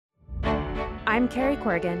I'm Carrie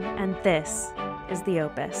Corrigan, and this is The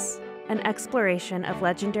Opus, an exploration of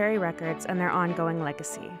legendary records and their ongoing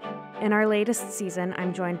legacy. In our latest season,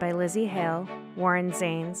 I'm joined by Lizzie Hale, Warren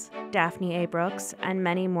Zanes, Daphne A. Brooks, and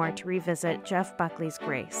many more to revisit Jeff Buckley's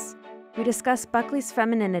Grace. We discuss Buckley's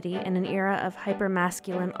femininity in an era of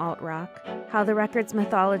hypermasculine alt-rock, how the record's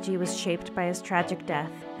mythology was shaped by his tragic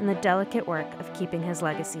death, and the delicate work of keeping his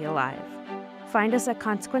legacy alive. Find us at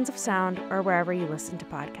Consequence of Sound or wherever you listen to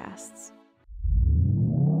podcasts.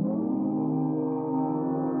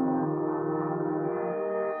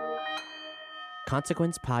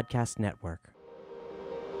 Consequence Podcast Network.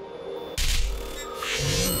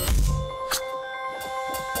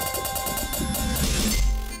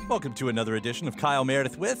 Welcome to another edition of Kyle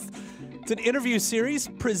Meredith With. It's an interview series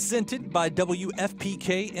presented by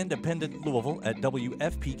WFPK Independent Louisville at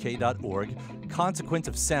WFPK.org, Consequence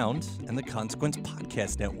of Sound, and the Consequence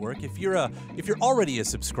Podcast Network. If you're already a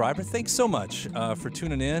subscriber, thanks so much for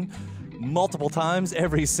tuning in multiple times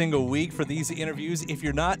every single week for these interviews. If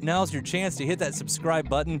you're not, now's your chance to hit that subscribe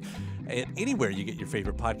button at anywhere you get your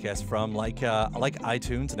favorite podcast from, like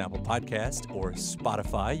iTunes and Apple Podcast or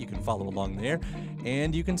Spotify. You can follow along there,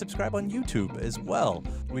 and you can subscribe on YouTube as well.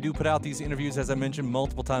 We do put out these interviews, as I mentioned,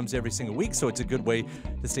 multiple times every single week, so it's a good way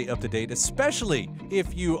to stay up to date, especially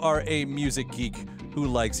if you are a music geek who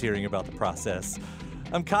likes hearing about the process.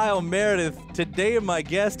 I'm Kyle Meredith. Today my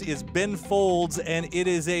guest is Ben Folds, and it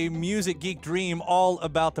is a music geek dream all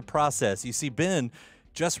about the process. You see, Ben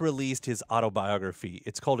just released his autobiography.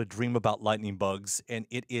 It's called A Dream About Lightning Bugs, and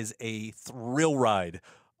it is a thrill ride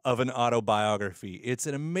of an autobiography. It's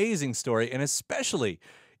an amazing story, and especially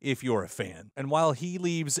if you're a fan. And while he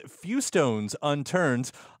leaves few stones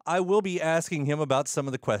unturned, I will be asking him about some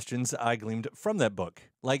of the questions I gleaned from that book,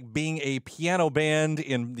 like being a piano band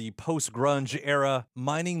in the post-grunge era,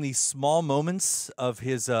 mining the small moments of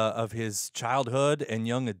his childhood and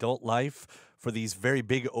young adult life for these very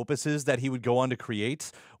big opuses that he would go on to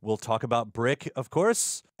create. We'll talk about Brick, of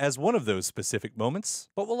course, as one of those specific moments,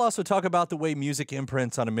 but we'll also talk about the way music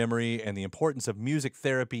imprints on a memory and the importance of music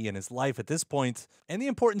therapy in his life at this point, and the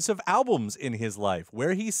importance of albums in his life,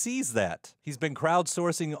 where he sees that. He's been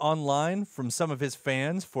crowdsourcing online from some of his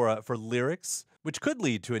fans for lyrics, which could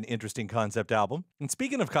lead to an interesting concept album. And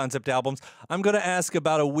speaking of concept albums, I'm going to ask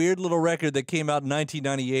about a weird little record that came out in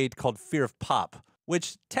 1998 called Fear of Pop,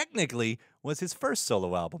 which technically was his first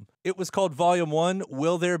solo album. It was called Volume 1.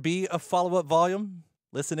 Will there be a follow-up volume?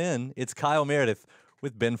 Listen in. It's Kyle Meredith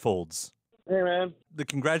with Ben Folds. Hey, man. The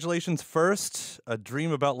congratulations first. A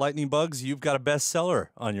Dream About Lightning Bugs. You've got a bestseller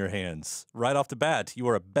on your hands. Right off the bat, you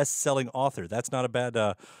are a best-selling author. That's not a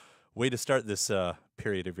bad way to start this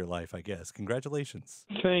period of your life, I guess. Congratulations.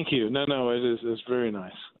 Thank you. No, it is. It's very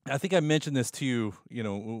nice. I think I mentioned this to you,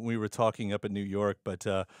 when we were talking up in New York, but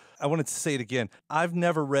I wanted to say it again. I've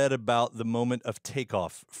never read about the moment of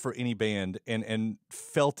takeoff for any band and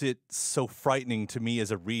felt it so frightening to me as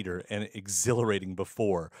a reader and exhilarating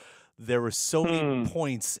before. There were so many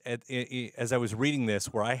points as I was reading this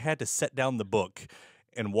where I had to set down the book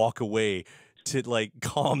and walk away to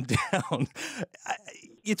calm down.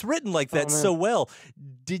 It's written like that so well.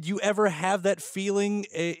 Did you ever have that feeling,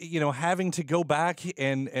 having to go back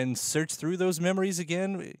and search through those memories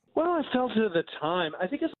again? Well, I felt it at the time. I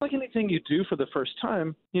think it's like anything you do for the first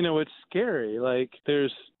time. it's scary. Like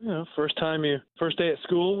there's, first day at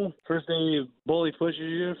school, first day your bully pushes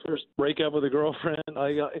you, first break up with a girlfriend.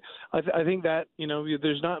 I think that,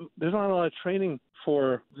 there's not a lot of training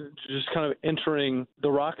for just kind of entering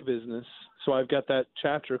the rock business. So I've got that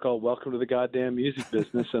chapter called Welcome to the Goddamn Music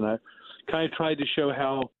Business, and I kind of tried to show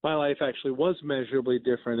how my life actually was measurably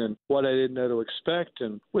different and what I didn't know to expect,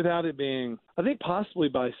 and without it being, I think possibly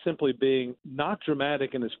by simply being not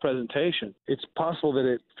dramatic in its presentation, it's possible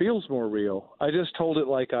that it feels more real. I just told it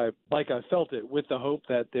like I felt it, with the hope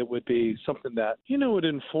that it would be something that, would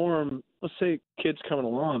inform, let's say, kids coming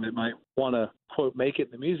along that might want to, quote, make it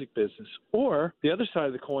in the music business. Or the other side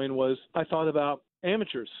of the coin was I thought about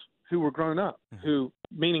amateurs who were grown up,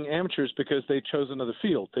 meaning amateurs because they chose another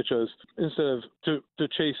field. They chose, instead of to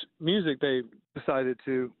chase music, they decided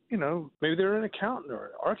to, maybe they're an accountant or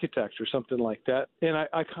an architect or something like that. And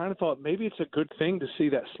I kind of thought maybe it's a good thing to see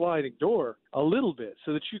that sliding door a little bit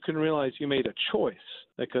so that you can realize you made a choice,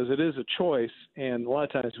 because it is a choice. And a lot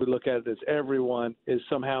of times we look at it as everyone is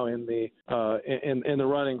somehow in the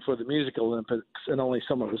running for the music Olympics and only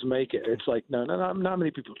some of us make it. It's like, no, not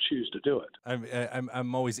many people choose to do it.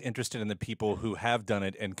 I'm always interested in the people who have done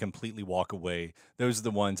it and completely walk away. Those are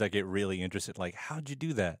the ones I get really interested. Like, how'd you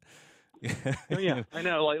do that? Oh, yeah, I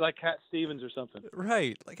know, like Cat Stevens or something.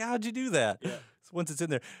 Right. Like, how'd you do that? Yeah. once it's in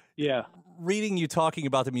there. Yeah. Reading you talking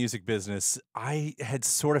about the music business, I had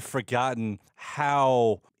sort of forgotten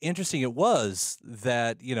how interesting it was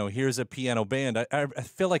that, here's a piano band. I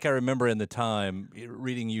feel like I remember in the time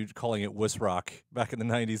reading you calling it wuss rock back in the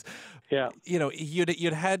 90s. Yeah.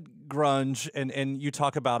 You'd had grunge, and you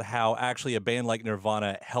talk about how actually a band like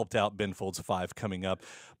Nirvana helped out Ben Folds 5 coming up.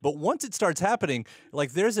 But once it starts happening,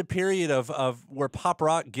 like there's a period of where pop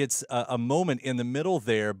rock gets a moment in the middle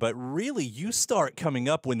there, but really you start coming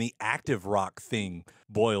up when the active rock thing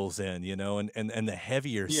boils in, and the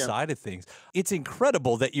heavier side of things. It's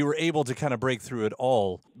incredible that you were able to kind of break through it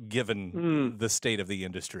all, given the state of the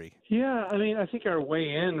industry. Yeah, I mean, I think our way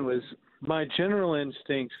in was my general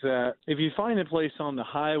instinct that if you find a place on the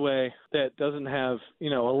highway that doesn't have, a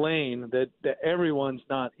lane that everyone's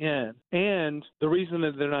not in, and the reason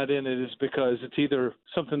that they're not in it is because it's either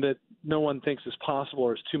something that no one thinks is possible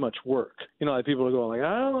or it's too much work. Like people are going like,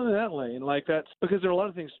 I don't want that lane. Like that's because there are a lot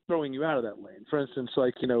of things throwing you out of that lane. For instance,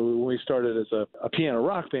 like, when we started as a piano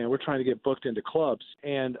rock band, we're trying to get booked into clubs.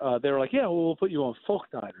 And they were like, yeah, well, we'll put you on folk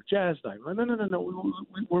night or jazz night. Like, no.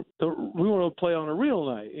 We want to play on a real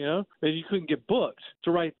night, and you couldn't get booked.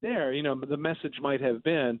 So right there, the message might have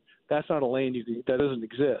been, that's not a lane that doesn't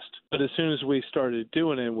exist. But as soon as we started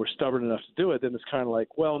doing it and we're stubborn enough to do it, then it's kind of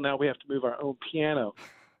like, well, now we have to move our own piano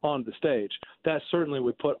on the stage. That certainly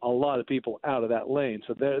would put a lot of people out of that lane.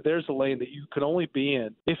 So there's a lane that you can only be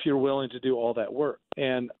in if you're willing to do all that work.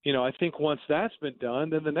 And, I think once that's been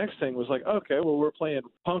done, then the next thing was like, okay, well, we're playing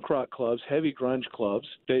punk rock clubs, heavy grunge clubs.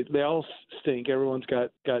 They all stink. Everyone's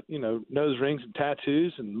got nose rings and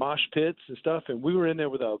tattoos and mosh pits and stuff. And we were in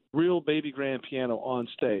there with a real baby grand piano on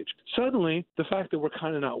stage. Suddenly, the fact that we're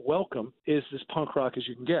kind of not welcome is as punk rock as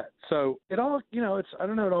you can get. So it all, I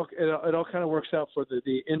don't know, it all kind of works out for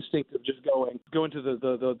the instinct of just going to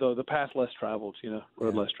the path less traveled,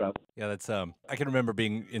 road less traveled. Yeah, that's I can remember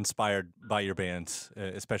being inspired by your bands,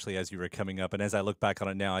 especially as you were coming up. And as I look back on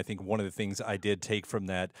it now, I think one of the things I did take from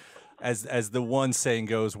that, as the one saying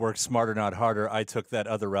goes, work smarter, not harder, I took that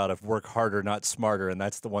other route of work harder, not smarter. And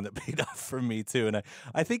that's the one that paid off for me, too. And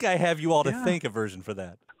I think I have you all to thank a version for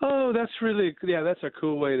that. Oh, that's that's a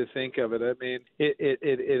cool way to think of it. I mean, it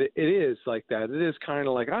is like that. It is kind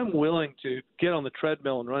of like I'm willing to get on the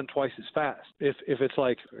treadmill and run twice as fast. If it's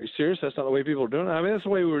like, are you serious? That's not the way people are doing it. I mean, that's the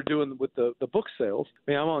way we were doing with the book sales.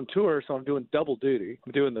 I mean, I'm on tour, so I'm doing double duty.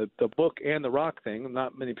 I'm doing the book and the rock thing.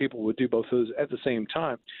 Not many people would do both of those at the same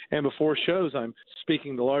time. And before shows, I'm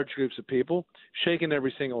speaking to large groups of people, shaking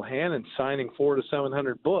every single hand, and signing 400 to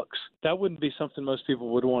 700 books. That wouldn't be something most people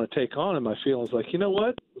would want to take on. And my feeling is like, you know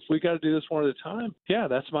what? If we got to do this one at a time,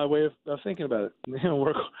 that's my way of thinking about it.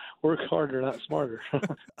 Work harder, not smarter.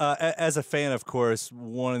 As a fan, of course,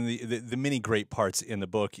 one of the many great parts in the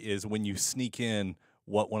book is when you sneak in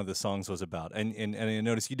what one of the songs was about. And I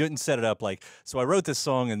noticed you didn't set it up like, so I wrote this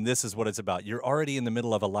song and this is what it's about. You're already in the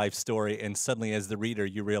middle of a life story, and suddenly as the reader,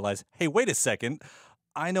 you realize, hey, wait a second.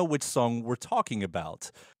 I know which song we're talking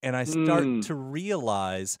about. And I start to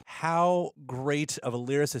realize how great of a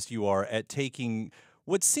lyricist you are at taking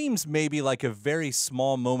what seems maybe like a very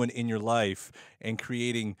small moment in your life and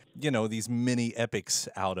creating, these mini epics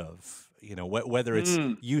out of, whether it's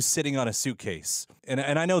you sitting on a suitcase. And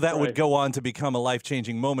I know that would go on to become a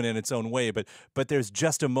life-changing moment in its own way, but there's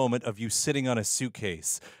just a moment of you sitting on a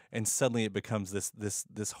suitcase and suddenly it becomes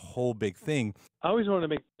this whole big thing. I always want to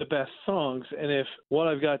make the best songs, and if what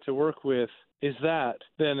I've got to work with is that,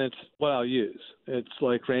 then it's what I'll use. It's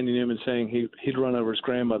like Randy Newman saying he'd run over his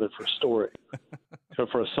grandmother for a story, or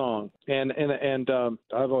for a song. And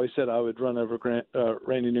I've always said I would run over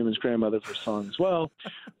Randy Newman's grandmother for a song as well.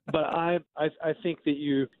 But I think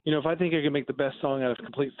that if I think I can make the best song out of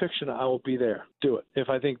complete fiction, I will be there. Do it. If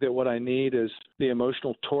I think that what I need is the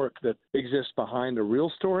emotional torque that exists behind a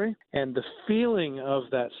real story and the feeling of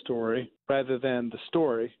that story rather than the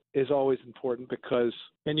story is always important, because,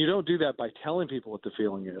 and you don't do that by telling people what the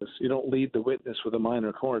feeling is. You don't lead the witness with a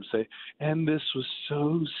minor chord, say, and this was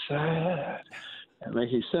so sad. And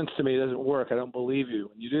making sense to me doesn't work. I don't believe you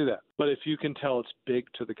when you do that. But if you can tell it's big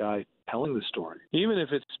to the guy telling the story, even if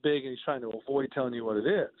it's big and he's trying to avoid telling you what it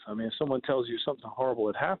is. I mean, if someone tells you something horrible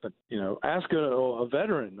had happened, ask a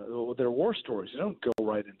veteran their war stories. You don't go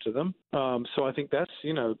right into them. So I think that's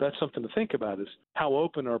something to think about, is how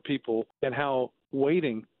open are people and how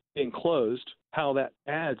waiting enclosed, how that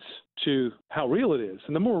adds to how real it is.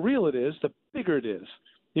 And the more real it is, the bigger it is.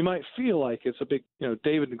 you might feel like it's a big,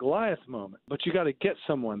 David and Goliath moment, but you got to get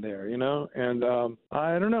someone there, and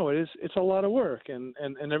I don't know, it's a lot of work. And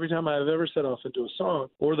every time I've ever set off into a song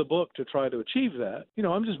or the book to try to achieve that,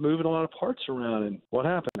 I'm just moving a lot of parts around. And what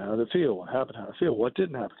happened? How did it feel? What happened? How did it feel? What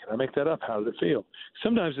didn't happen? Can I make that up? How did it feel?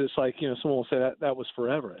 Sometimes it's like, someone will say that was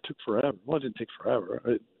forever. It took forever. Well, it didn't take forever.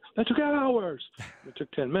 That took hours. It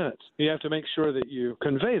took 10 minutes. You have to make sure that you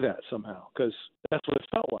convey that somehow, because that's what it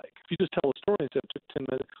felt like. If you just tell a story and say it took 10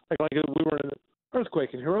 minutes, like we were in an earthquake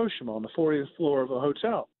in Hiroshima on the 40th floor of a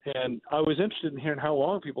hotel, and I was interested in hearing how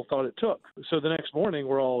long people thought it took. So the next morning,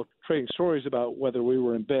 we're all trading stories about whether we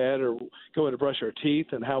were in bed or going to brush our teeth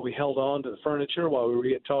and how we held on to the furniture while we were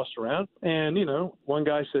getting tossed around. And, one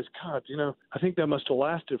guy says, God, I think that must have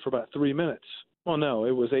lasted for about 3 minutes. Well, no,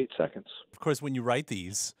 it was 8 seconds. Of course, when you write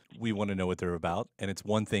these, we want to know what they're about. And it's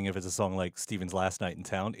one thing if it's a song like Stephen's Last Night in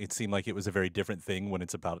Town. It seemed like it was a very different thing when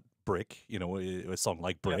it's about Brick, a song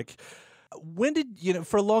like Brick. Yeah. When did,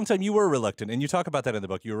 for a long time you were reluctant, and you talk about that in the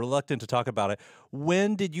book, you were reluctant to talk about it.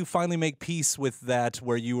 When did you finally make peace with that,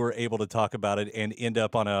 where you were able to talk about it and end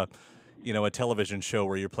up on a television show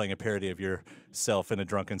where you're playing a parody of yourself in a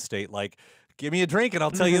drunken state, like, give me a drink and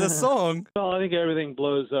I'll tell you the song? Well, I think everything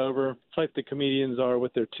blows over. It's like the comedians are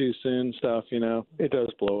with their too soon stuff, It does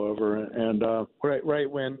blow over. And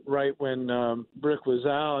right when Brick was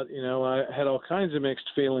out, I had all kinds of mixed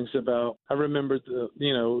feelings about. I remembered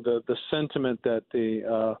the sentiment that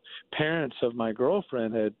the parents of my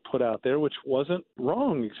girlfriend had put out there, which wasn't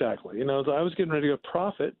wrong exactly. I was getting ready to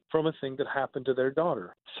profit from a thing that happened to their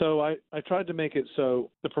daughter. So I tried to make it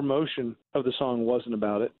so the promotion of the song wasn't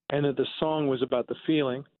about it, and that the song was about the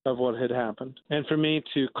feeling of what had happened. And for me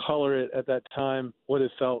to color it at that time would have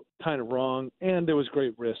felt kind of wrong, and there was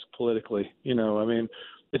great risk politically.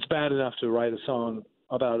 It's bad enough to write a song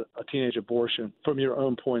about a teenage abortion from your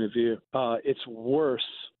own point of view. It's worse.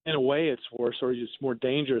 In a way, it's worse, or it's more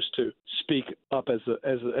dangerous to speak up as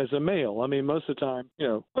a male. I mean, most of the time,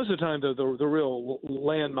 the real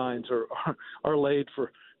landmines are laid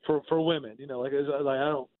for women.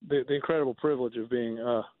 The incredible privilege of being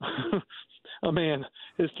a man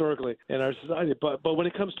historically in our society. But when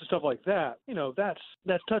it comes to stuff like that,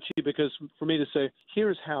 that's touchy, because for me to say,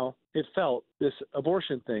 here's how it felt, this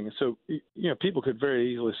abortion thing. So, people could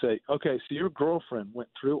very easily say, okay, so your girlfriend went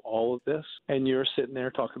through all of this and you're sitting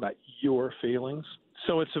there talking about your feelings.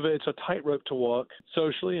 So it's a tightrope to walk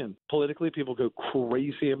socially and politically. People go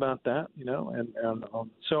crazy about that,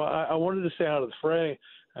 so I wanted to stay out of the fray,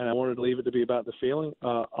 and I wanted to leave it to be about the feeling.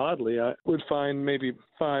 Oddly, I would find maybe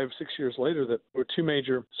 5-6 years later that there were two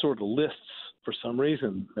major sort of lists for some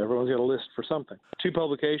reason. Everyone's got a list for something. 2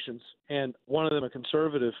 publications, and one of them a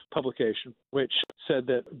conservative publication, which said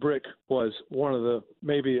that Brick was one of the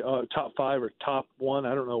maybe top 5 or top 1,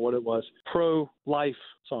 I don't know what it was, pro-life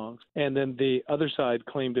songs. And then the other side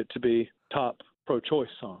claimed it to be top pro-choice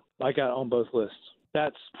song. I got on both lists.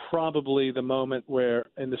 That's probably the moment where,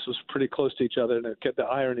 and this was pretty close to each other, and the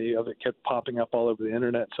irony of it kept popping up all over the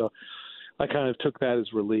internet. So I kind of took that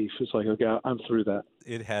as relief. It's like, okay, I'm through that.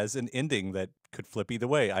 It has an ending that could flip either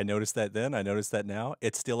way. I noticed that then. I noticed that now.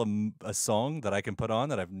 It's still a song that I can put on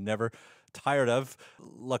that I've never tired of.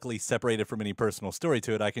 Luckily, separated from any personal story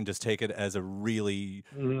to it, I can just take it as a really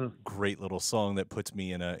great little song that puts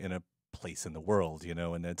me in a place in the world,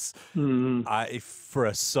 and it's I'm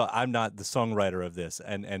not the songwriter of this,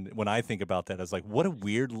 and when I think about that, I was like, what a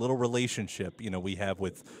weird little relationship we have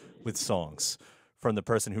with songs, from the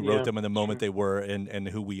person who wrote them in the moment they were, and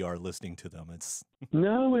who we are listening to them. It's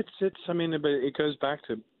I mean, but it goes back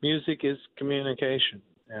to music is communication,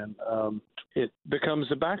 and it becomes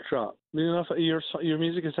a backdrop. Your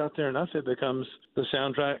music is out there enough, it becomes the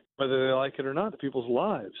soundtrack, whether they like it or not, to people's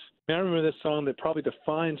lives. I remember this song that probably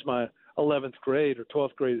defines my 11th grade or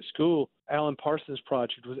 12th grade at school. Alan Parsons'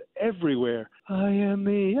 project was everywhere. I am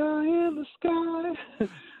the sky.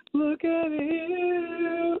 Look at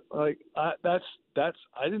you. Like I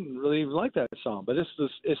didn't really even like that song, but it's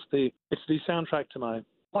the soundtrack to my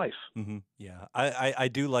life. Mm-hmm. Yeah, I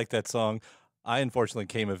do like that song. I unfortunately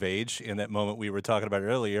came of age in that moment we were talking about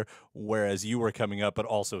earlier, whereas you were coming up, but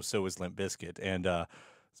also so was Limp Bizkit. And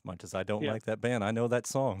as much as I don't like that band, I know that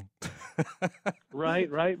song. Right.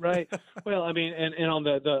 Well, I mean, and on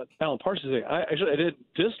the Alan Parsons thing, I didn't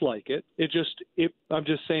dislike it. I'm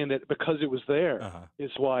just saying that because it was there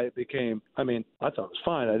is why it became. I mean, I thought it was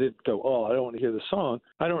fine. I didn't go, I don't want to hear the song.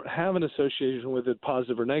 I don't have an association with it,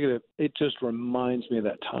 positive or negative. It just reminds me of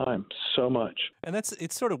that time so much. And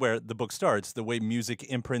it's sort of where the book starts, the way music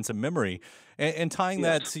imprints a memory, and tying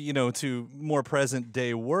that to to more present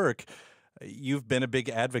day work. you've been a big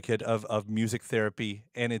advocate of music therapy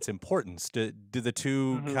and its importance. Do the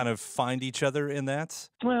two kind of find each other in that?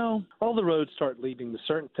 Well, all the roads start leading to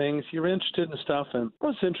certain things. You're interested in stuff, and I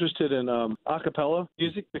was interested in a cappella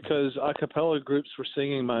music because a cappella groups were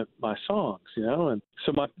singing my songs, and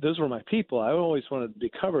so those were my people. I always wanted to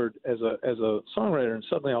be covered as a songwriter, and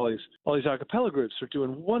suddenly all these a cappella groups are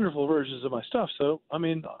doing wonderful versions of my stuff. So, I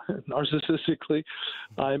mean, narcissistically,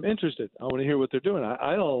 I'm interested. I want to hear what they're doing.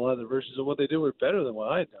 I know a lot of the versions of what they do were better than what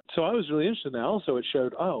I did. So I was really interested. And also, it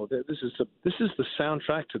showed, this is the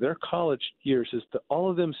soundtrack to their college years. Is all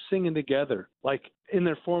of them singing together, like in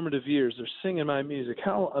their formative years. They're singing my music.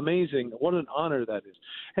 How amazing! What an honor that is.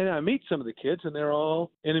 And I meet some of the kids, and they're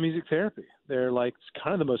all into music therapy. They're like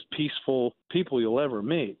kind of the most peaceful people you'll ever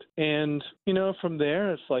meet. And from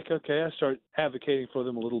there, it's like, okay, I start advocating for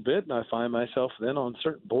them a little bit, and I find myself then on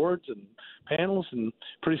certain boards and panels, and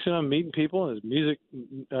pretty soon I'm meeting people as music,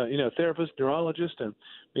 therapists, neurologists, and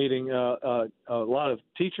meeting a lot of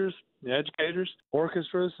teachers, educators,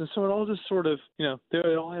 orchestras, and so it all just sort of, they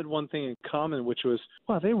all had one thing in common, which was,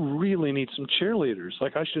 wow, they really need some cheerleaders.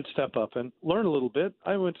 Like, I should step up and learn a little bit.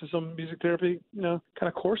 I went to some music therapy, kind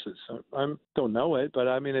of courses. I don't know it, but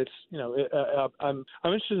I mean, it's, I'm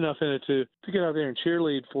interested enough in it to get out there and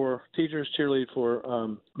cheerlead for teachers, cheerlead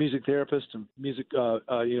for music therapists, and music,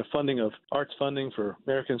 funding of arts funding for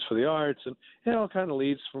Americans for the Arts, and it all kind of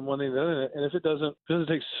leads from one thing to the other. And if it doesn't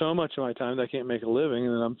take so much of my time that I can't make a living,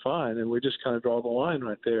 then I'm fine. And we just kind of draw the line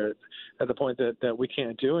right there at the point that we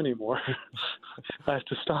can't do anymore. I have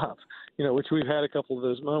to stop. Which we've had a couple of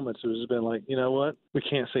those moments. There's been like, you know what, we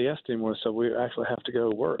can't say yes anymore, so we actually have to go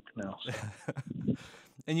to work now.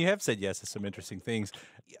 And you have said yes to some interesting things.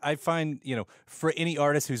 I find, for any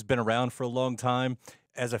artist who's been around for a long time,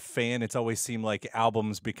 as a fan, it's always seemed like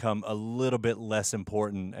albums become a little bit less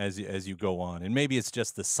important as you go on. And maybe it's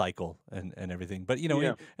just the cycle and everything. But,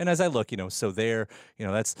 and as I look, so there,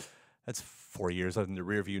 that's 4 years in the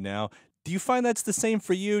rear view now. Do you find that's the same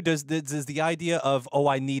for you? Does the idea of,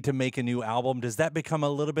 I need to make a new album, does that become a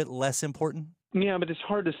little bit less important? Yeah, but it's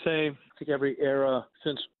hard to say. I think every era,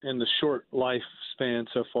 since in the short lifespan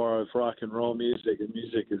so far of rock and roll music, and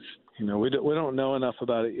music is, we don't know enough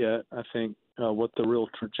about it yet, I think, what the real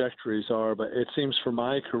trajectories are. But it seems for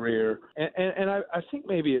my career, and I think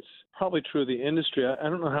maybe it's probably true of the industry. I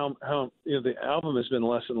don't know how the album has been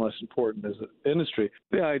less and less important as an industry.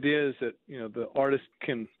 The idea is that, the artist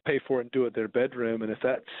can pay for it and do it in their bedroom, and if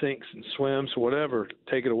that sinks and swims or whatever,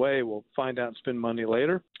 take it away, we'll find out and spend money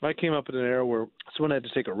later. I came up in an era where someone had to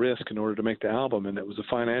take a risk in order to make the album, and it was a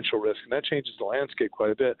financial risk, and that changes the landscape quite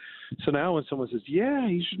a bit. So now when someone says, yeah,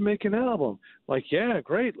 you should make an album, like, yeah,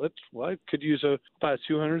 great, I could use about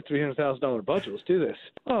a $200,000, $300,000 budget. Let's do this.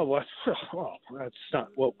 Well, that's not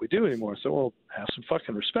what we do anymore. So we'll have some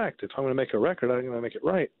fucking respect. If I'm going to make a record, I'm going to make it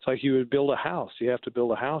right. It's like you would build a house. You have to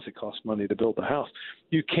build a house. It costs money to build a house.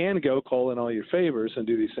 You can go call in all your favors and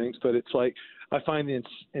do these things, but it's like I find the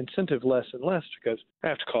incentive less and less because I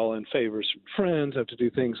have to call in favors from friends. I have to do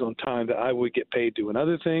things on time that I would get paid doing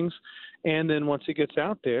other things. And then once it gets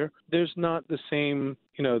out there, there's not the same,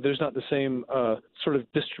 sort of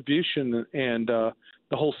distribution, and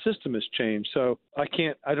the whole system has changed. So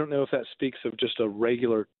I don't know if that speaks of just a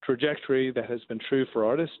regular trajectory that has been true for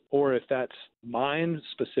artists, or if that's mine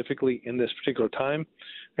specifically in this particular time.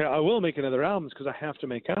 I will make another album because I have to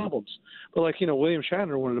make albums. But William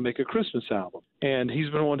Shatner wanted to make a Christmas album, and he's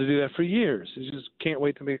been wanting to do that for years. He just can't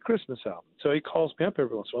wait to make a Christmas album. So he calls me up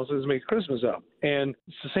every once in a while and says, let's make a Christmas album. And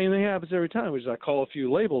it's the same thing happens every time, which is I call a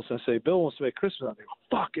few labels and I say, Bill wants to make a Christmas album.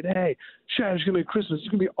 They go, fucking hey, Shatner's going to make Christmas. It's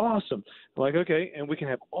going to be awesome. I'm like, okay, and we can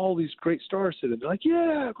have all these great stars sit in. They're like,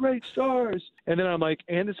 yeah, great stars. And then I'm like,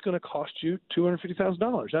 and it's going to cost you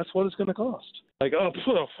 $250,000. That's what it's going to cost. Like, I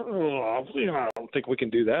don't think we can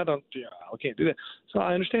do that. I can't do that. So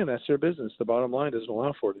I understand that's their business. The bottom line doesn't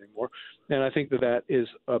allow for it anymore. And I think that is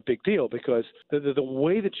a big deal because the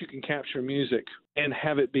way that you can capture music and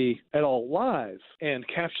have it be at all live and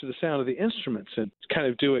capture the sound of the instruments and kind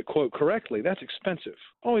of do it, quote, correctly, that's expensive.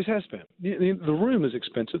 Always has been. The room is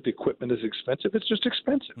expensive. The equipment is expensive. It's just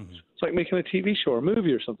expensive. Mm-hmm. It's like making a TV show or a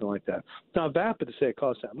movie or something like that. It's not vapid to say it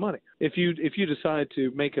costs that money. If you decide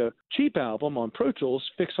to make a cheap album on Pro Tools,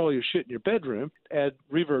 fix all your shit in your bedroom, add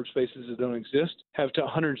reverb spaces that don't exist, have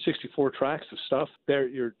 164 tracks of stuff there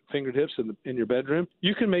at your fingertips in your bedroom,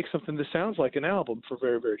 you can make something that sounds like an album for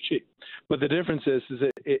very, very cheap. But the difference is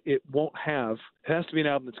that it won't have – it has to be an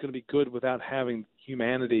album that's going to be good without having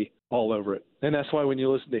humanity all over it. And that's why when you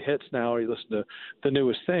listen to hits now or you listen to the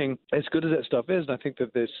newest thing, as good as that stuff is, and I think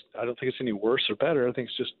that I don't think it's any worse or better. I think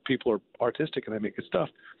it's just people are artistic and they make good stuff.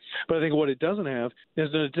 But I think what it doesn't have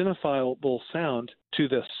is an identifiable sound to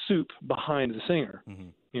the soup behind the singer. Mm-hmm.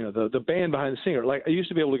 You know, the band behind the singer. Like I used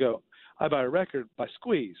to be able to go, I buy a record by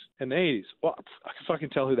Squeeze in the 80s. Well, I can fucking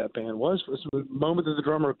tell who that band was. It was the moment that the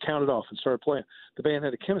drummer counted off and started playing. The band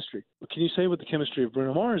had a chemistry. But can you say what the chemistry of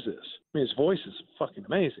Bruno Mars is? I mean, his voice is fucking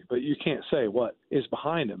amazing, but you can't say what is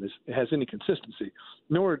behind him. It has any consistency.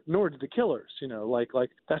 Nor did the Killers. You know, like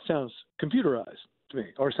that sounds computerized to me,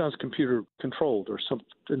 or it sounds computer controlled, or some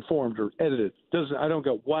informed or edited. I don't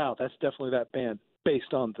go, wow, that's definitely that band,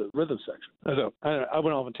 based on the rhythm section. So I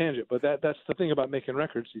went off on a tangent, but that's the thing about making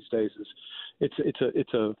records these days is it's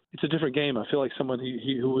a different game. I feel like someone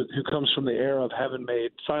who comes from the era of having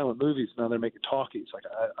made silent movies, now they're making talkies. Like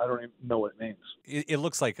I don't even know what it means. It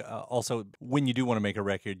looks like also when you do want to make a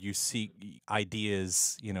record, you seek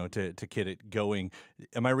ideas, you know, to get it going.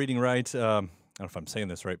 Am I reading right? I don't know if I'm saying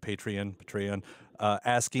this right. Patreon.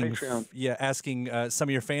 Asking some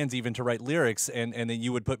of your fans even to write lyrics, and then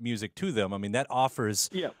you would put music to them. I mean, that offers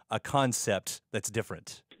a concept that's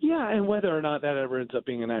different. Yeah, and whether or not that ever ends up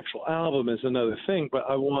being an actual album is another thing. But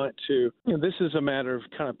I want to, this is a matter of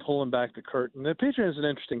kind of pulling back the curtain. The Patreon is an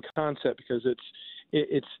interesting concept because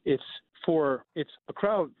it's a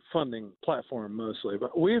crowdfunding platform mostly,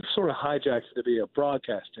 but we've sort of hijacked it to be a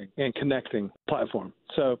broadcasting and connecting platform.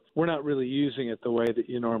 So we're not really using it the way that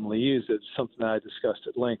you normally use it. It's something that I discussed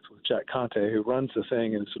at length with Jack Conte, who runs the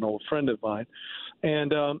thing, and it's an old friend of mine.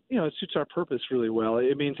 And, it suits our purpose really well.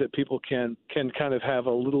 It means that people can kind of have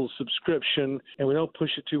a little subscription, and we don't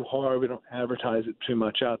push it too hard. We don't advertise it too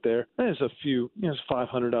much out there. There's a few, there's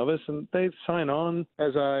 500 of us, and they sign on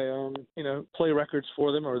as I, play records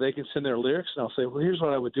for them, or they can send their lyrics, and I'll say, well, here's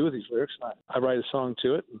what I would do with these lyrics. And I write a song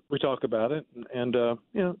to it, and we talk about it, and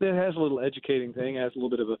it has a little educating thing, has a little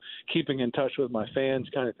bit of a keeping in touch with my fans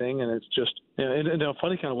kind of thing, and it's just, in a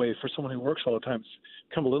funny kind of way, for someone who works all the time, it's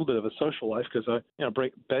become a little bit of a social life because I,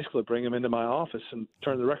 basically bring them into my office and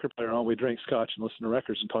turn the record player on. We drink scotch and listen to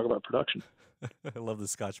records and talk about production. I love the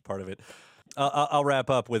scotch part of it. I'll wrap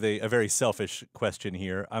up with a very selfish question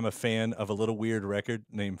here. I'm a fan of a little weird record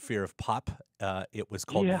named Fear of Pop. It was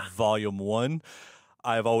called Volume 1.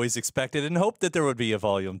 I've always expected and hoped that there would be a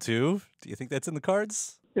Volume 2. Do you think that's in the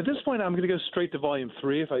cards? At this point, I'm going to go straight to Volume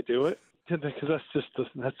 3 if I do it, because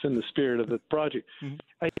that's in the spirit of the project. Mm-hmm.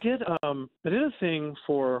 I did a thing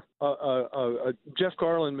for a Jeff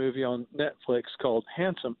Garland movie on Netflix called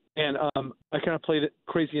Handsome, and I kind of played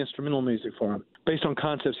crazy instrumental music for him based on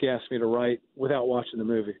concepts he asked me to write without watching the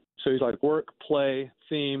movie. So he's like work, play,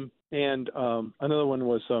 theme, and another one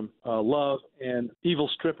was love and evil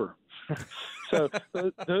stripper. So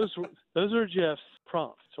those are Jeff's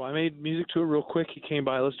prompts. So I made music to it real quick. He came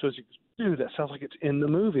by, listened to it. He goes, dude, that sounds like it's in the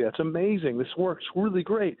movie. That's amazing. This works really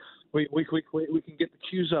great. We can get the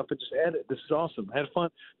cues up and just edit. This is awesome. I had fun.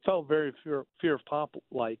 Felt very Fear of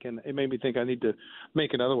Pop-like, and it made me think I need to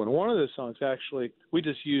make another one. One of those songs, actually, we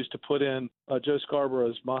just used to put in Joe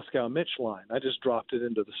Scarborough's Moscow Mitch line. I just dropped it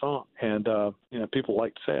into the song, and people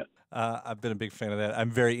like to say it. I've been a big fan of that. I'm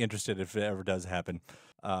very interested if it ever does happen.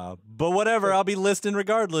 But whatever, I'll be listening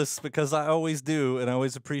regardless because I always do, and I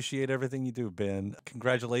always appreciate everything you do, Ben.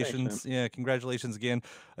 Congratulations. Thanks, congratulations again.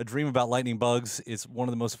 A Dream About Lightning Bugs is one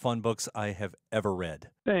of the most fun books I have ever read.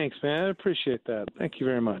 Thanks, man. I appreciate that. Thank you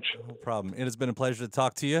very much. No problem. It has been a pleasure to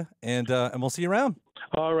talk to you, and we'll see you around.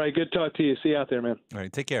 All right. Good talk to you. See you out there, man. All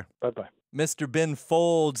right. Take care. Bye-bye. Mr. Ben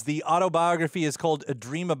Folds. The autobiography is called A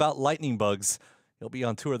Dream About Lightning Bugs. He'll be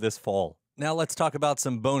on tour this fall. Now let's talk about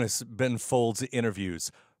some bonus Ben Folds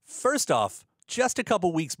interviews. First off, just a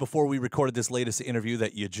couple weeks before we recorded this latest interview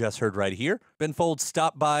that you just heard right here, Ben Folds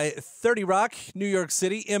stopped by 30 Rock, New York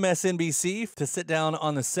City, MSNBC, to sit down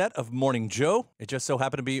on the set of Morning Joe. It just so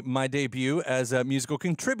happened to be my debut as a musical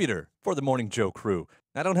contributor for the Morning Joe crew.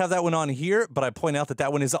 I don't have that one on here, but I point out that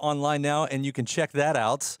that one is online now, and you can check that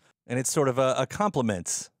out. And it's sort of a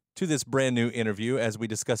compliment to this brand new interview as we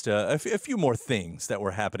discussed a few more things that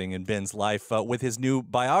were happening in Ben's life with his new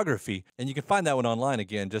biography. And you can find that one online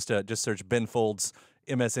again. Just search Ben Folds,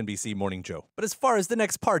 MSNBC Morning Joe. But as far as the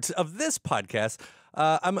next parts of this podcast,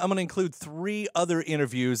 I'm going to include 3 other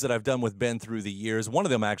interviews that I've done with Ben through the years. One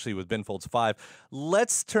of them actually was Ben Folds 5.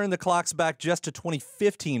 Let's turn the clocks back just to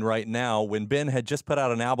 2015 right now when Ben had just put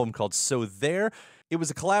out an album called So There. It was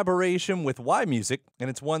a collaboration with Y Music, and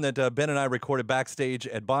it's one that Ben and I recorded backstage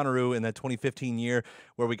at Bonnaroo in that 2015 year,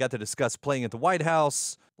 where we got to discuss playing at the White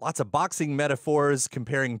House, lots of boxing metaphors,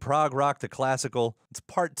 comparing prog rock to classical. It's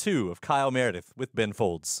part 2 of Kyle Meredith with Ben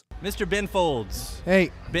Folds. Mr. Ben Folds.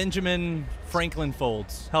 Hey. Benjamin Franklin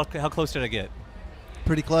Folds. How close did I get?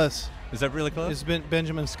 Pretty close. Is that really close? It's been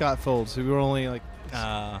Benjamin Scott Folds. We were only like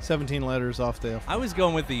 17 letters off the alphabet. I was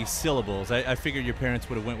going with the syllables. I figured your parents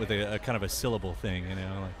would have went with a kind of a syllable thing, you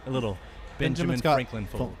know, like a little Benjamin Franklin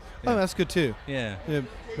Folds. Yeah. Oh, that's good too. Yeah.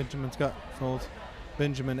 Benjamin Scott Folds.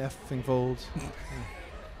 Benjamin effing Folds.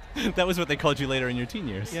 That was what they called you later in your teen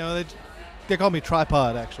years. Yeah, they called me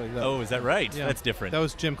Tripod, actually. Oh, is that right? Yeah. That's different. That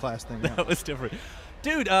was gym class thing. Yeah. That was different.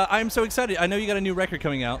 Dude, I'm so excited. I know you got a new record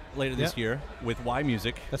coming out later this year with Y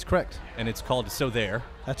Music. That's correct. And it's called So There.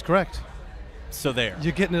 That's correct. So There.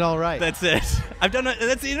 You're getting it all right. That's it. I've done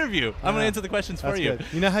that's the interview. I'm going to answer the questions for you. Good.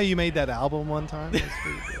 You know how you made that album one time?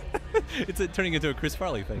 It's turning into a Chris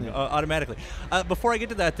Farley thing automatically. Before I get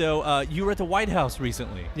to that, though, you were at the White House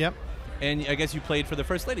recently. Yep. And I guess you played for the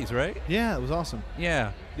First Ladies, right? Yeah, it was awesome.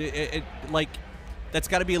 Yeah. That's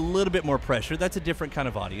got to be a little bit more pressure. That's a different kind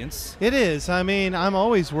of audience. It is. I mean, I'm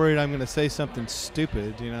always worried I'm going to say something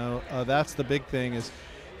stupid, you know. That's the big thing, is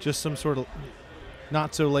just some sort of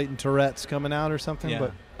not so latent Tourette's coming out or something. Yeah.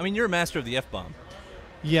 But I mean, you're a master of the F-bomb.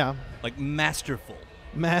 Yeah. Like masterful.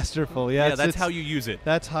 Masterful, yeah. Yeah, that's how you use it.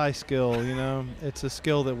 That's high skill, you know. It's a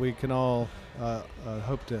skill that we can all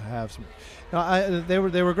hope to have. Some. No, they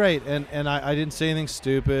were great, and I didn't say anything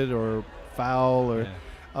stupid or foul or. Yeah.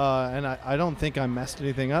 And I don't think I messed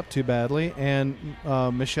anything up too badly. And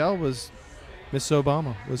Michelle Miss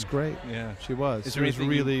Obama was great. Yeah. She was. She was a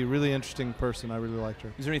really, really interesting person. I really liked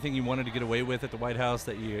her. Is there anything you wanted to get away with at the White House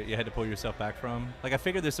that you had to pull yourself back from? Like, I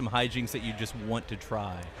figured there's some hijinks that you just want to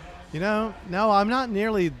try. You know, no, I'm not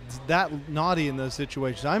nearly that naughty in those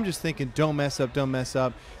situations. I'm just thinking, don't mess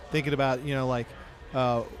up. Thinking about, you know, like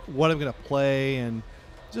what I'm going to play and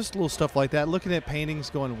just little stuff like that. Looking at paintings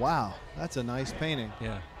going, wow, that's a nice painting.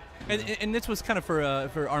 Yeah. And this was kind of for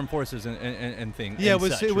armed forces and things. Yeah,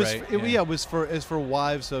 it was for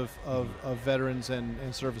wives of veterans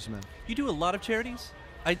and servicemen. You do a lot of charities?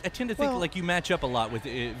 I tend to think like you match up a lot with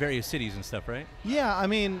various cities and stuff, right? Yeah, I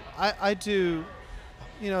mean, I do.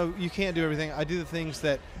 You know, you can't do everything. I do the things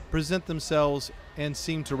that present themselves and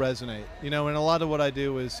seem to resonate. You know, and a lot of what I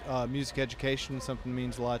do is music education. Something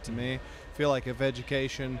means a lot to me. I feel like if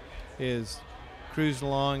education is cruising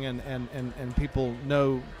along and people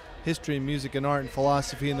know history and music and art and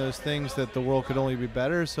philosophy and those things, that the world could only be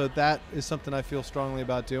better. So that is something I feel strongly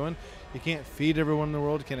about doing. You can't feed everyone in the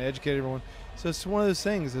world. You can't educate everyone. So it's one of those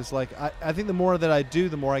things. It's like I think the more that I do,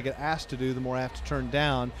 the more I get asked to do, the more I have to turn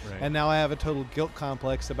down. Right. And now I have a total guilt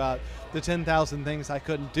complex about the 10,000 things I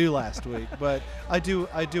couldn't do last week. But I do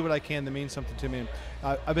what I can that means something to me.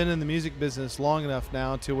 I've been in the music business long enough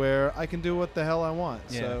now to where I can do what the hell I want.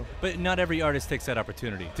 Yeah. So. But not every artist takes that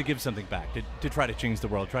opportunity to give something back, to try to change the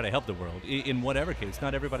world, try to help the world. In whatever case,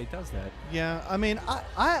 not everybody does that. Yeah, I mean,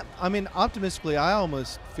 I mean, optimistically, I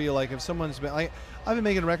almost feel like if someone's been I've been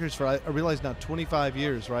making records for, I realize now, 25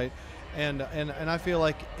 years, right? And I feel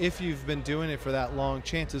like if you've been doing it for that long,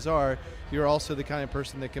 chances are you're also the kind of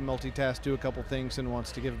person that can multitask, do a couple things, and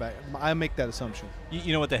wants to give back. I make that assumption.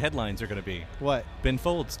 You know what the headlines are going to be? What? Ben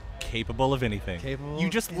Folds, capable of anything. Capable.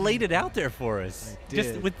 You just laid it out there for us. I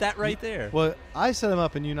Just did. with that right there. Well, I set them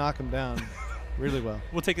up and you knock them down really well.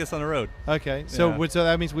 We'll take this on the road. Okay, so Yeah. so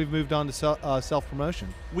that means we've moved on to self-promotion.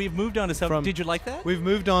 We've moved on to something. Did you like that? We've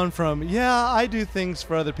moved on from, I do things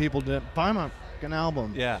for other people to buy my fucking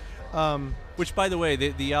album. Yeah. Which, by the way,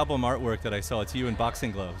 the album artwork that I saw, it's you in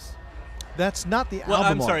boxing gloves. That's not the Well,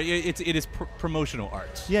 album I'm sorry. art. It is promotional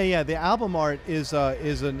art. Yeah. The album art is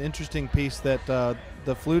an interesting piece that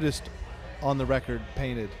the flutist on the record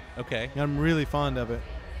painted. Okay. I'm really fond of it.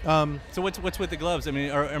 So what's with the gloves? I mean,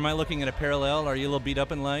 am I looking at a parallel? Are you a little beat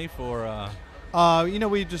up in life, or?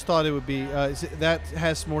 We just thought it would be that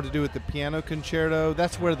has more to do with the piano concerto.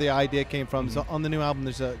 That's where the idea came from. Mm-hmm. So on the new album,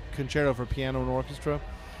 there's a concerto for piano and orchestra.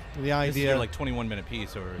 The idea, like 21-minute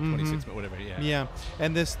piece or 26-minute, whatever. Yeah. Yeah,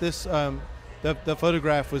 and the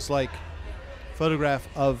photograph was like photograph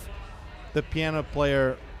of the piano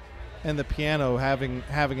player and the piano having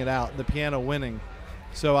it out, the piano winning.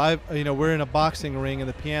 So we're in a boxing ring and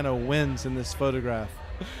the piano wins in this photograph.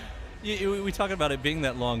 We talk about it being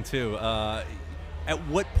that long too. At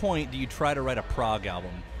what point do you try to write a prog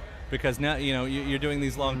album? Because now you're doing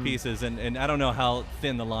these long pieces, and I don't know how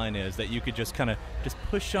thin the line is that you could just kind of just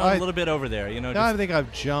push on a little bit over there. I think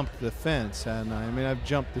I've jumped the fence, and I've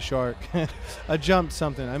jumped the shark. I jumped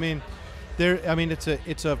something.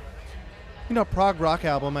 It's a prog rock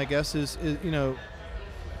album, I guess, is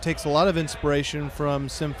takes a lot of inspiration from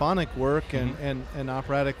symphonic work and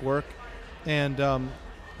operatic work, and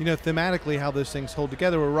thematically how those things hold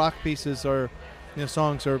together. Where rock pieces are,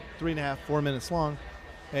 songs are 3.5, 4 minutes long.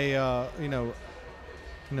 They're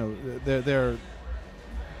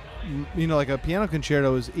like a piano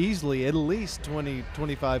concerto is easily at least 20,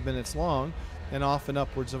 25 minutes long, and often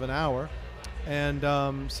upwards of an hour. And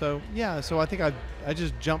so I think I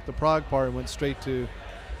just jumped the prog part and went straight to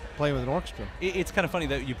playing with an orchestra. It's kind of funny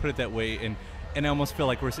that you put it that way, and I almost feel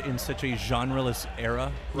like we're in such a genreless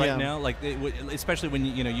era right now. Like, especially when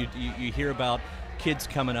you hear about kids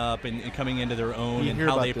coming up and coming into their own and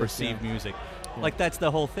how they perceive music. Yeah. Like, that's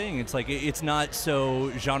the whole thing. It's like it's not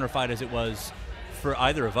so genrefied as it was for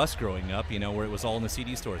either of us growing up, where it was all in the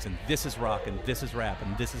CD stores, and this is rock, and this is rap,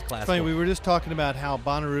 and this is classical. Funny, we were just talking about how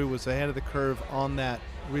Bonnaroo was ahead of the curve on that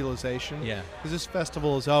realization. Yeah. Because this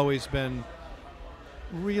festival has always been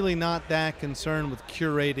really not that concerned with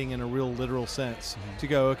curating in a real literal sense. To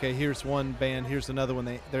go, okay, here's one band, here's another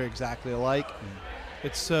one, they're exactly alike.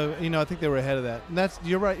 It's I think they were ahead of that. And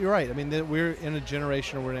you're right. I mean, we're in a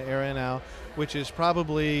generation, or we're in an era now, which is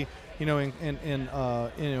probably, in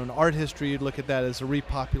art history, you'd look at that as a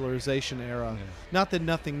repopularization era. Yeah. Not that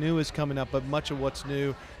nothing new is coming up, but much of what's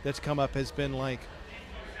new that's come up has been like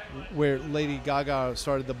where Lady Gaga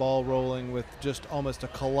started the ball rolling with just almost a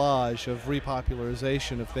collage of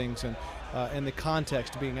repopularization of things, and the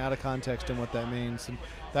context, being out of context and what that means. And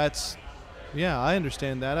that's, I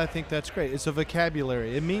understand that. I think that's great. It's a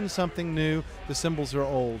vocabulary. It means something new. The symbols are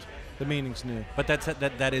old. The meaning's new. But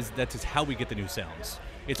that is how we get the new sounds.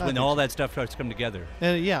 It's when all that stuff starts to come together.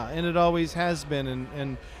 And and it always has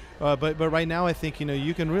been. But right now, I think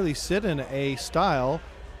you can really sit in a style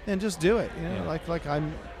and just do it.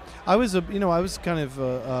 I was kind of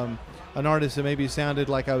an artist that maybe sounded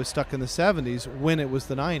like I was stuck in the 70s when it was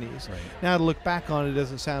the 90s. Right. Now to look back on it,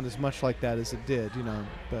 doesn't sound as much like that as it did.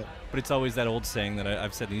 But it's always that old saying that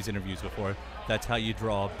I've said in these interviews before. That's how you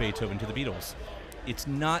draw Beethoven to the Beatles. It's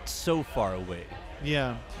not so far away.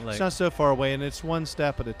 Yeah, it's not so far away, and it's one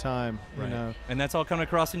step at a time. Right. And that's all coming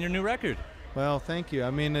across in your new record. Well, thank you.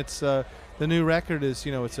 I mean, it's the new record is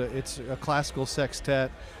it's a classical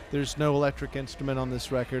sextet. There's no electric instrument on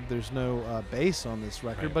this record. There's no bass on this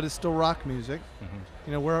record, but it's still rock music.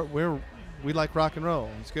 We like rock and roll.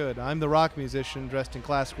 It's good. I'm the rock musician dressed in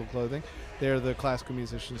classical clothing. They're the classical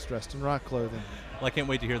musicians dressed in rock clothing. Well, I can't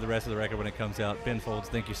wait to hear the rest of the record when it comes out. Ben Folds,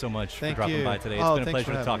 thank you so much for dropping you. by today. It's been a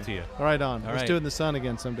pleasure to talk to you. All right, Let's do it in the sun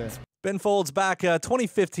again someday. Ben Folds back,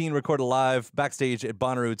 2015, recorded live backstage at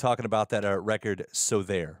Bonnaroo, talking about that record, So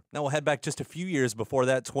There. Now we'll head back just a few years before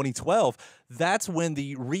that, 2012. That's when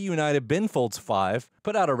the reunited Ben Folds 5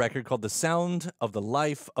 put out a record called The Sound of the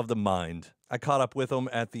Life of the Mind. I caught up with them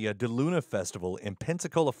at the DeLuna Festival in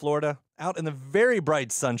Pensacola, Florida, out in the very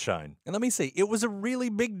bright sunshine. And let me say, it was a really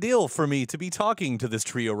big deal for me to be talking to this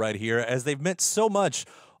trio right here, as they've meant so much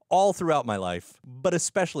all throughout my life, but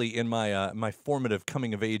especially in my formative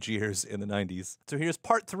coming-of-age years in the 90s. So here's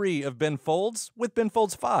part 3 of Ben Folds with Ben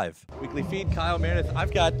Folds 5. Weekly feed, Kyle Meredith.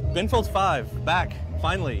 I've got Ben Folds 5 back,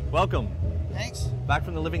 finally. Welcome. Thanks. Back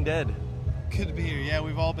from the living dead. Good to be here. Yeah,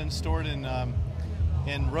 we've all been stored in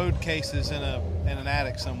road cases in an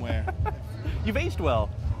attic somewhere. You've aged well.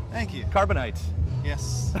 Thank you. Carbonite.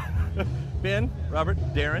 Yes. Ben, Robert,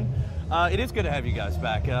 Darren. It is good to have you guys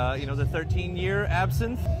back. The 13-year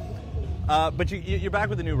absence. But you're back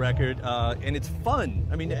with a new record, and it's fun.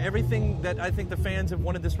 I mean, everything that I think the fans have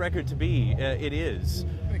wanted this record to be, it is.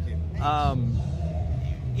 Thank you.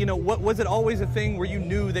 What was it always a thing where you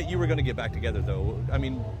knew that you were going to get back together, though? I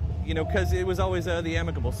mean, because it was always the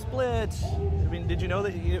amicable split. I mean, did you know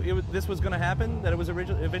that this was going to happen, that it was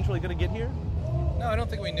eventually going to get here? No, I don't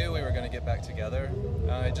think we knew we were going to get back together.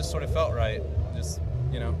 It just sort of felt right. Just,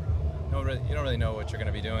 you don't really know what you're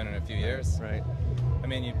going to be doing in a few years. Right. I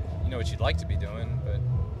mean, you know what you'd like to be doing, but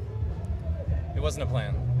it wasn't a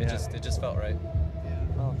plan. It just felt right. Yeah.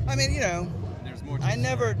 Well, I mean, there's more to I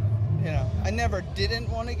never didn't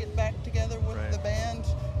want to get back together with Right. the band,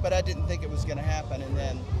 but I didn't think it was going to happen. And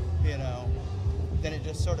then, then it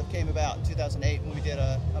just sort of came about in 2008 when we did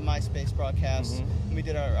a MySpace broadcast. Mm-hmm. And we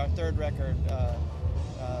did our third record,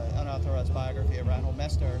 Unauthorized Biography of Reinhold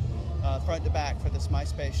Messner, front to back for this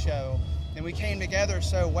MySpace show. And we came together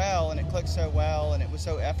so well, and it clicked so well, and it was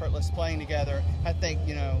so effortless playing together. I think,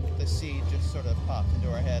 the seed just sort of popped into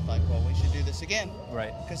our head like, well, we should do this again.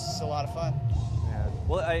 Right. Because it's a lot of fun. Yeah.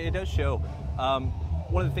 Well, it does show.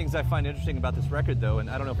 One of the things I find interesting about this record, though, and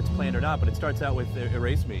I don't know if it's planned or not, but it starts out with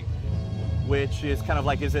Erase Me, which is kind of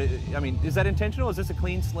like, is that intentional? Is this a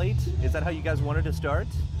clean slate? Is that how you guys wanted to start?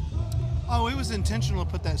 Oh, it was intentional to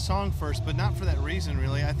put that song first, but not for that reason,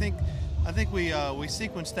 really. I think we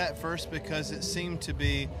sequenced that first because it seemed to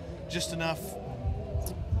be just enough.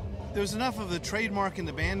 There was enough of the trademark in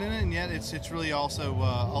the band in it, and yet it's really also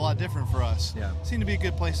a lot different for us. Yeah. It seemed to be a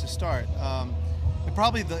good place to start.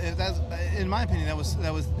 Probably, in my opinion, that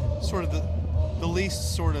was sort of the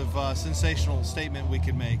least sort of sensational statement we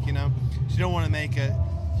could make. You know, you don't want to make a.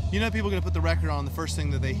 You know, people are going to put the record on. The first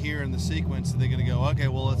thing that they hear in the sequence, they're going to go, okay,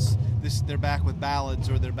 well, they're back with ballads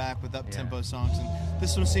or they're back with up-tempo songs. And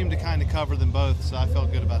this one seemed to kind of cover them both, so I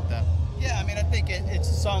felt good about that. Yeah, I mean, I think it's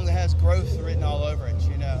a song that has growth written all over it,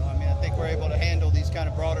 you know. I mean, I think we're able to handle these kind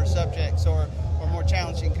of broader subjects or more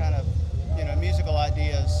challenging kind of, you know, musical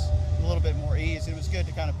ideas a little bit more ease. It was good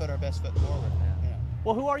to kind of put our best foot forward. Yeah.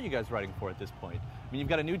 Well, who are you guys writing for at this point? I mean, you've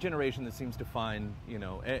got a new generation that seems to find, you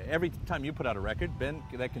know, every time you put out a record, Ben,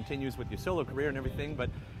 that continues with your solo career and everything, but,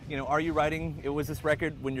 you know, are you writing, was this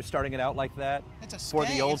record when you're starting it out like that? It's a skank. For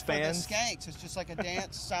the old it's fans? For the skanks. It's just like a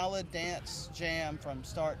dance, solid dance jam from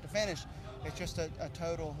start to finish. It's just a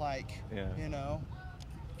total, like, you know,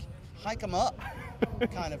 hike 'em up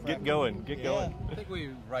kind of record. Get going. I think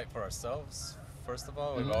we write for ourselves, first of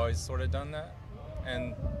all. We've always sort of done that.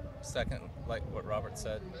 And second, like what Robert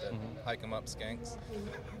said, that hike 'em up skanks.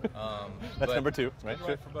 That's number two, right?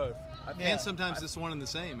 Right for both. And sometimes it's one and the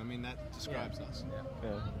same. I mean, that describes us.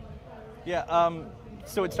 Yeah.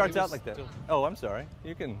 So it starts out like that. Oh, I'm sorry.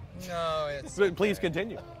 You can. No, it's. Please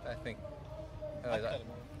continue. I think.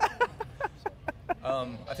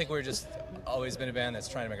 I think we're just always been a band that's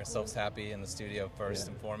trying to make ourselves happy in the studio first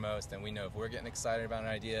and foremost, and we know if we're getting excited about an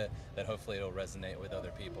idea, that hopefully it'll resonate with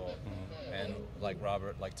other people. And like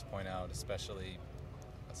Robert liked to point out, especially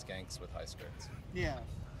skanks with high skirts. Yeah,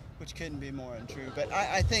 which couldn't be more untrue. But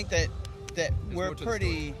I think that we're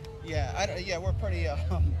pretty. We're pretty.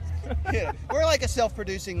 We're like a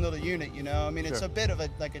self-producing little unit, you know. I mean, it's a bit of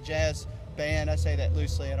like a jazz band. I say that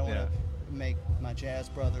loosely. I don't want to make my jazz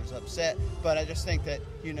brothers upset, but I just think that,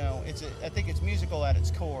 you know, I think it's musical at its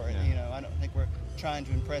core, and you know, I don't think we're trying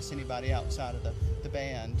to impress anybody outside of the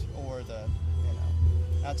band or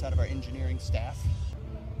outside of our engineering staff.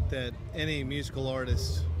 That any musical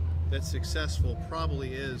artist that's successful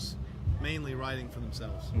probably is mainly writing for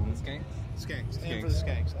themselves. Skanks. And for the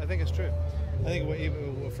Skanks. I think it's true. I think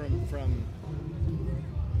from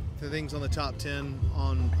the things on the top 10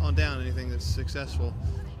 on down, anything that's successful,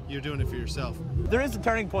 you're doing it for yourself. There is a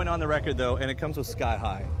turning point on the record, though, and it comes with Sky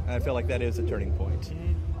High. And I feel like that is a turning point.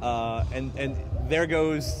 And there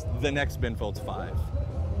goes the next Ben Folds 5,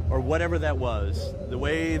 or whatever that was. The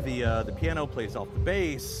way the piano plays off the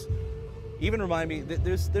bass even remind me that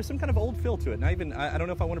there's some kind of old feel to it. And I don't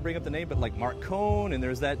know if I want to bring up the name, but like Mark Cohn, and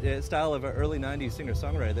there's that style of an early 90s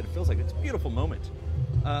singer-songwriter that it feels like it's a beautiful moment.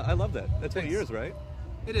 I love that. That's one of yours, right?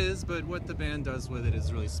 It is, but what the band does with it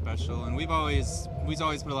is really special, and we've always put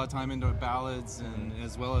a lot of time into ballads and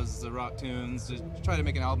as well as the rock tunes to try to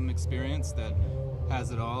make an album experience that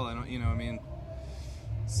has it all.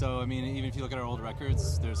 So even if you look at our old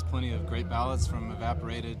records, there's plenty of great ballads from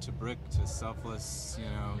Evaporated to Brick to Selfless,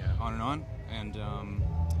 on and on. And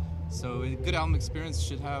so a good album experience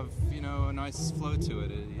should have, a nice flow to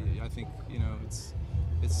it. I think,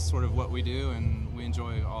 it's sort of what we do, and we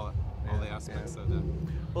enjoy all the aspects of that.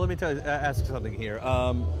 Well, let me ask something here.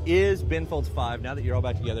 Is Ben Folds 5, now that you're all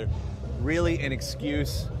back together, really an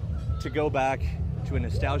excuse to go back to a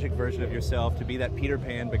nostalgic version of yourself, to be that Peter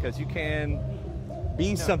Pan, because you can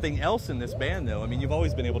be something else in this band, though? I mean, you've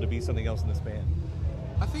always been able to be something else in this band.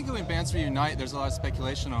 I think when bands reunite, there's a lot of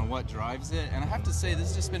speculation on what drives it, and I have to say this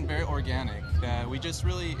has just been very organic. That it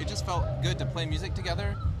just felt good to play music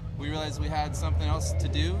together. We realized we had something else to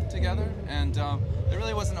do together, and there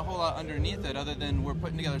really wasn't a whole lot underneath it other than we're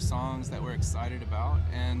putting together songs that we're excited about,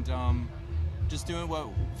 and just doing what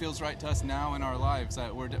feels right to us now in our lives.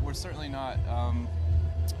 We're certainly not.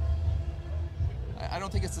 I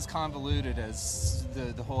don't think it's as convoluted as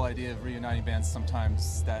the whole idea of reuniting bands.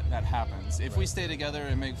 Sometimes that happens. If we stay together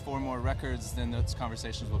and make 4 more records, then those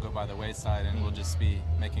conversations will go by the wayside, and we'll just be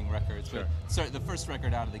making records. Sure. But the first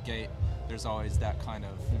record out of the gate, there's always that kind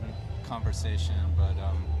of conversation. But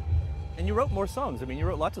and you wrote more songs. I mean, you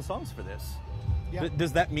wrote lots of songs for this. Yeah.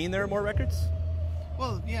 Does that mean there are more records?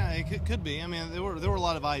 Well, yeah, it could be. I mean, there were a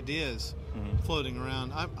lot of ideas floating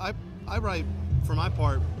around. I write, for my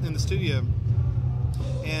part, in the studio,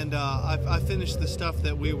 and I finished the stuff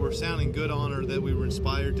that we were sounding good on or that we were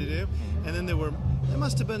inspired to do, and then there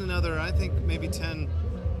must have been another, I think maybe 10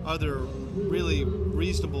 other really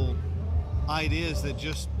reasonable ideas that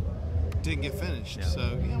just didn't get finished. Yeah.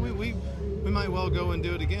 So yeah, we might well go and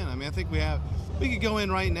do it again. I mean, I think we could go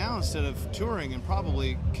in right now instead of touring and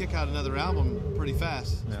probably kick out another album pretty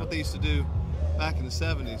fast. That's what they used to do back in the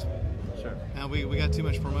 70s. Sure. Now we got too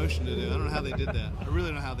much promotion to do. I don't know how they did that. I really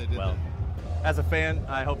don't know how they did that. As a fan,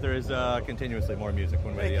 I hope there is continuously more music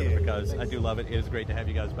one way or the other, because I do love it. It is great to have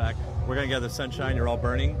you guys back. We're going to get the sunshine. You're all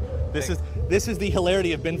burning. This is the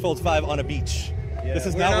hilarity of Ben Folds 5 on a beach. Yeah. This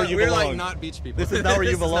is not where you belong. We're like not beach people. This is not where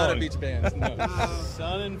you belong. This is not a beach band. No.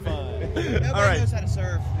 Sun and fun. Nobody All right. knows how to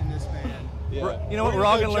surf in this band. Yeah. You know what? We're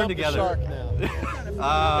all going to learn together. Shark now.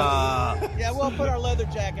 Yeah, we'll put our leather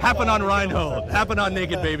jackets Happen on and Reinhold. Happen on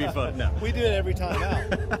Naked Baby Foot. No. We do it every time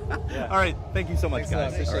out. Yeah. All right. Thank you so much,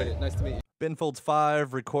 guys. Appreciate it. Nice to meet you. Ben Folds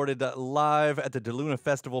 5 recorded live at the DeLuna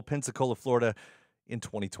Festival, Pensacola, Florida in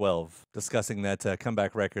 2012, discussing that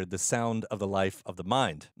comeback record, The Sound of the Life of the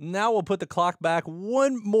Mind. Now we'll put the clock back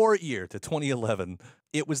one more year to 2011.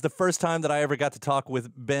 It was the first time that I ever got to talk with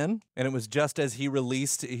Ben, and it was just as he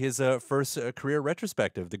released his first career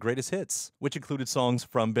retrospective, The Greatest Hits, which included songs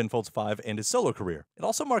from Ben Folds 5 and his solo career. It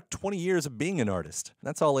also marked 20 years of being an artist.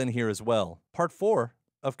 That's all in here as well. Part 4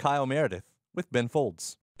 of Kyle Meredith with Ben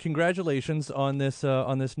Folds. Congratulations on this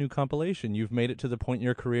new compilation. You've made it to the point in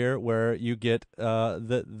your career where you get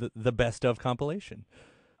the best of compilation.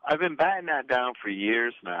 I've been batting that down for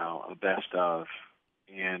years now, a best of,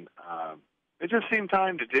 and it just seemed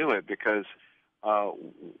time to do it because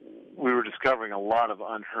we were discovering a lot of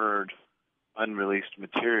unheard, unreleased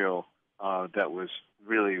material that was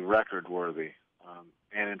really record worthy,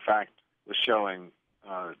 and in fact was showing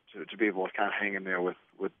to be able to kind of hang in there with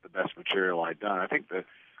the best material I'd done. I think the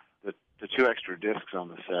 2 extra discs on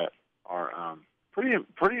the set are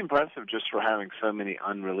pretty impressive just for having so many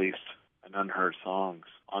unreleased and unheard songs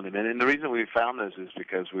on them. And the reason we found those is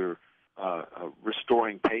because we were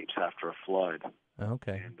restoring tapes after a flood.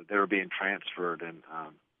 Okay. And they were being transferred, and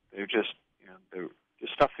they were just they were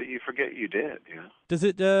just stuff that you forget you did. Does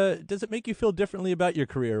it make you feel differently about your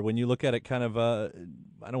career when you look at it kind of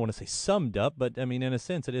I don't want to say summed up, but I mean in a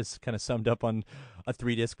sense it is kind of summed up on a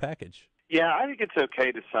 3-disc package? Yeah, I think it's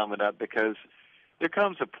okay to sum it up because there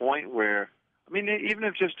comes a point where, I mean, even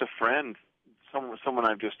if just a friend, someone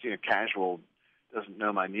I've just casual, doesn't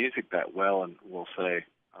know my music that well and will say,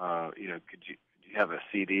 could you have a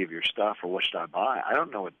CD of your stuff, or what should I buy? I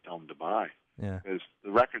don't know what to tell them to buy. Yeah. Because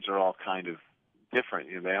the records are all kind of different.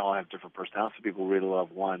 They all have different personalities. Some people really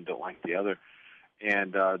love one, don't like the other.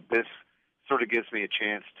 And this sort of gives me a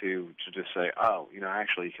chance to just say,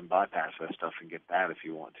 actually you can bypass that stuff and get that if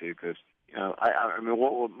you want to, because I mean,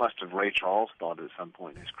 what must have Ray Charles thought at some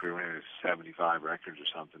point in his career when he was 75 records or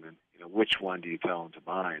something, and which one do you tell him to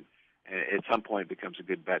buy? And at some point, it becomes a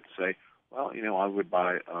good bet to say, well, I would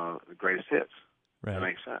buy the greatest hits. Right. That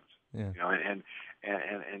makes sense. Yeah. And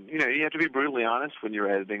you have to be brutally honest when you're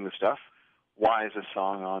editing the stuff. Why is this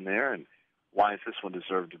song on there, and why is this one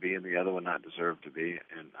deserved to be, and the other one not deserved to be?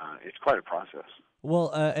 And it's quite a process. Well,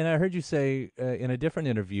 and I heard you say in a different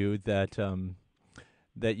interview that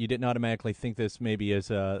that you didn't automatically think this maybe as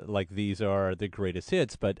like these are the greatest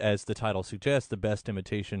hits, but as the title suggests, the best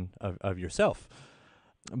imitation of yourself.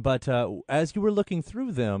 But as you were looking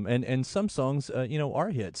through them, and some songs, are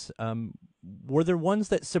hits, were there ones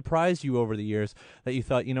that surprised you over the years that you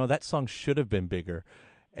thought, that song should have been bigger?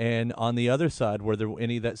 And on the other side, were there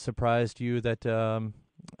any that surprised you that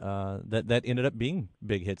that ended up being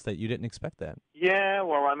big hits that you didn't expect that? Yeah,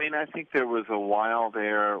 well, I mean, I think there was a while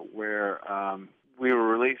there where we were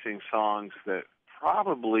releasing songs that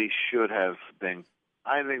probably should have been,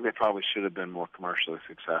 I think they probably should have been more commercially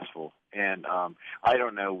successful. And I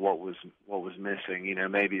don't know what was missing.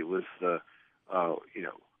 Maybe it was that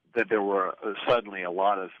there were suddenly a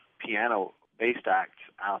lot of piano-based acts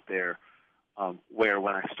out there where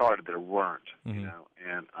when I started there weren't. Mm-hmm.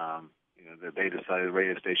 And that they decided, the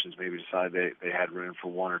radio stations maybe decided they had room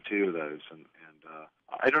for 1 or 2 of those, and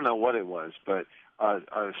I don't know what it was, but I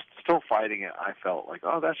was still fighting it. I felt like,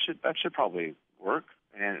 that should probably work,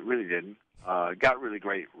 and it really didn't. Got really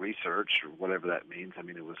great research, or whatever that means. I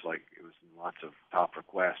mean, it was in lots of top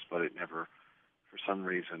requests, but it never, for some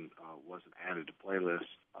reason, wasn't added to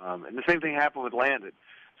playlists. And the same thing happened with Landed.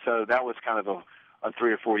 So that was kind of a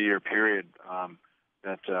 3 or 4 year period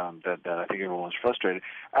that I think everyone was frustrated.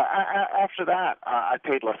 After that, I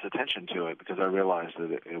paid less attention to it because I realized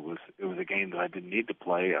that it was a game that I didn't need to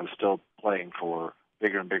play. I was still playing for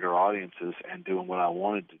bigger and bigger audiences and doing what I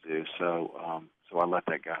wanted to do. So I let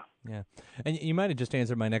that go. Yeah, and you might have just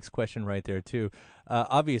answered my next question right there too.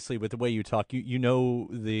 Obviously, with the way you talk, you know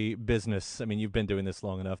the business. I mean, you've been doing this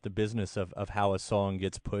long enough. The business of how a song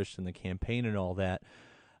gets pushed and the campaign and all that.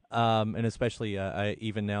 and especially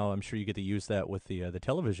even now, I'm sure you get to use that with the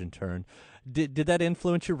television turn. Did that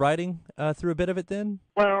influence your writing through a bit of it then?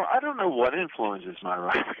 Well, I don't know what influences my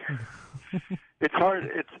writing. It's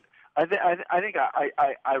hard. I think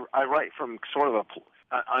I write from sort of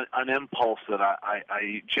an impulse that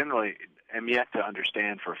I generally am yet to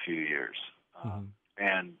understand for a few years,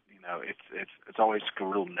 and it's always a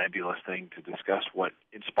real nebulous thing to discuss what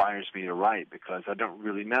inspires me to write, because I don't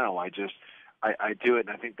really know. I do it, and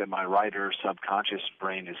I think that my writer subconscious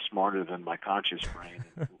brain is smarter than my conscious brain.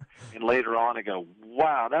 And later on, I go,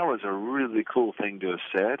 "Wow, that was a really cool thing to have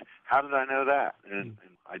said. How did I know that?" And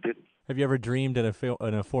I didn't. Have you ever dreamed in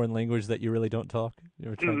a foreign language that you really don't talk?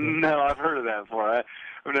 No, I've heard of that before. I've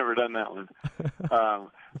never done that one.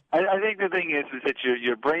 I think the thing is that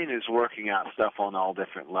your brain is working out stuff on all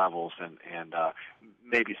different levels, and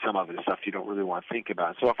maybe some of it is stuff you don't really want to think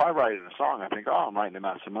about. So if I write in a song, I think, oh, I'm writing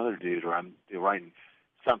about some other dude, or I'm writing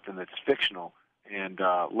something that's fictional. And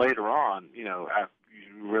later on, you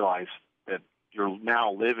realize that you're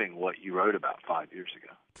now living what you wrote about 5 years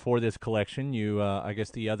ago. For this collection, you I guess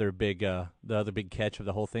the other big catch of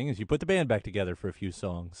the whole thing is you put the band back together for a few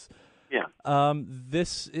songs. Yeah.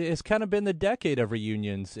 This has kind of been the decade of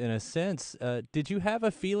reunions in a sense. Did you have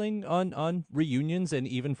a feeling on reunions, and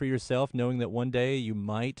even for yourself, knowing that one day you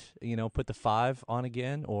might, put the 5 on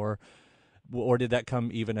again, or did that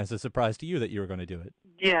come even as a surprise to you that you were going to do it?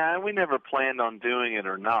 Yeah, we never planned on doing it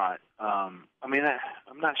or not. I'm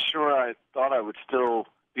not sure I thought I would still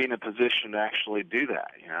be in a position to actually do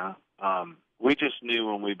that, We just knew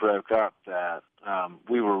when we broke up that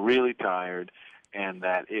we were really tired and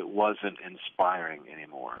that it wasn't inspiring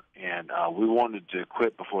anymore. And we wanted to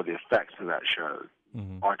quit before the effects of that showed,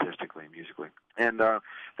 artistically and musically. And then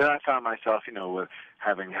I found myself, with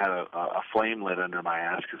having had a flame lit under my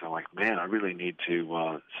ass, because I'm like, man, I really need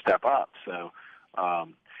to step up. So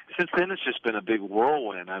since then, it's just been a big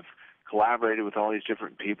whirlwind. I've collaborated with all these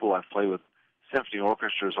different people. I've played with symphony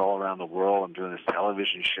orchestras all around the world. I'm doing this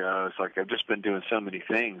television show. It's like I've just been doing so many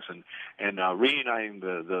things, and reuniting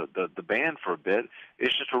the band for a bit is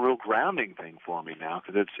just a real grounding thing for me now,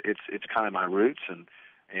 because it's kind of my roots, and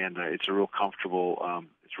it's a real comfortable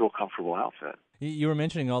outfit. You were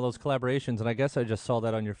mentioning all those collaborations, and I guess I just saw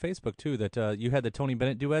that on your Facebook too, that you had the Tony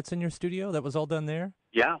Bennett duets in your studio. That was all done there?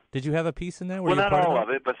 Yeah. Did you have a piece in there? Well, not all of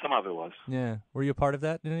it, but some of it was. Yeah. Were you a part of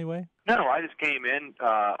that in any way? No, I just came in.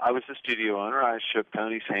 I was the studio owner. I shook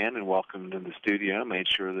Tony's hand and welcomed him to the studio, made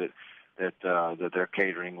sure that their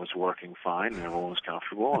catering was working fine and everyone was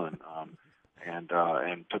comfortable, and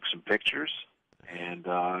took some pictures, and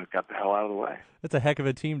got the hell out of the way. That's a heck of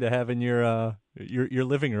a team to have in your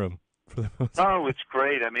living room. Oh, it's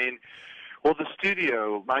great. Well,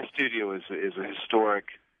 my studio is a historic,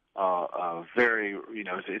 very,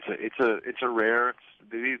 it's a rare.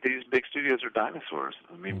 These big studios are dinosaurs.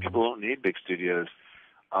 People don't need big studios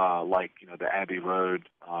like the Abbey Road,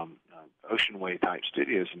 Ocean Way type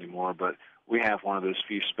studios anymore. But we have one of those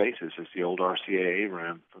few spaces. It's the old RCAA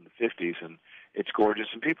room from the 50s, and it's gorgeous.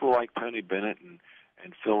 And people like Tony Bennett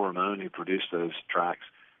and Phil Ramone, who produced those tracks,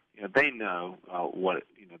 they know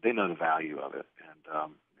they know the value of it,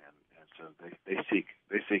 and so they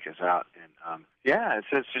seek us out, and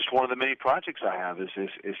it's just one of the many projects I have is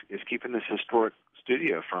keeping this historic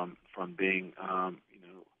studio from being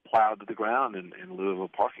plowed to the ground in lieu of a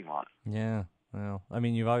parking lot. Yeah. Well,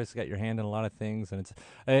 you've obviously got your hand in a lot of things, and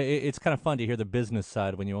it's kind of fun to hear the business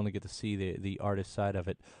side when you only get to see the artist side of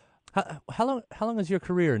it. How long is your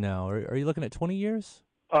career now? Are you looking at 20 years?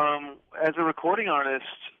 As a recording artist,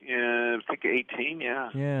 I think 18, yeah.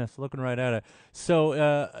 Yeah, so looking right at it. So,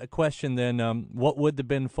 a question then, what would the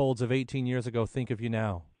Ben Folds of 18 years ago think of you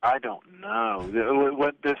now? I don't know.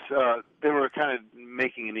 They were kind of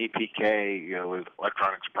making an EPK, with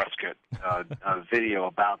Electronics Press Kit, a video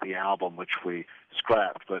about the album, which we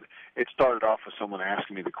scrapped. But it started off with someone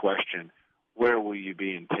asking me the question, where will you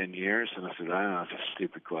be in 10 years? And I said, I don't know, it's a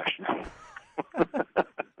stupid question.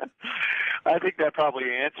 I think that probably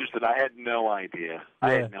answers it. I had no idea. Yeah.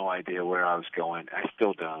 I had no idea where I was going. I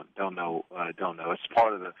still don't know. It's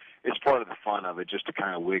part of the fun of it, just to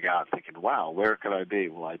kind of wig out, thinking, "Wow, where could I be?"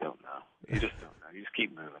 Well, I don't know. You just don't know. You just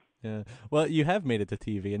keep moving. Yeah. Well, you have made it to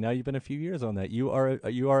TV, and now you've been a few years on that. You are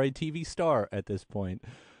a TV star at this point.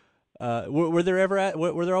 Were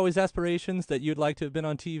there always aspirations that you'd like to have been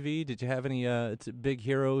on TV? Did you have any big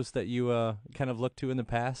heroes that you kind of looked to in the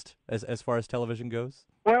past as far as television goes?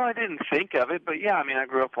 Well, I didn't think of it, but yeah, I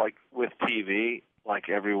grew up with TV, like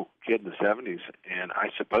every kid in the 70s, and I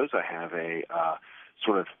suppose I have a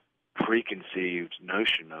sort of preconceived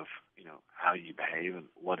notion of how you behave and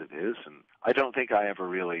what it is, and I don't think I ever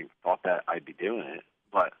really thought that I'd be doing it,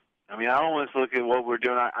 but I mean, I always look at what we're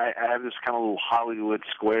doing. I have this kind of little Hollywood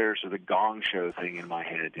Squares or the Gong Show thing in my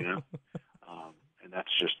head, you know? And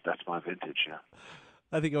that's my vintage, yeah.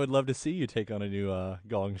 I think I would love to see you take on a new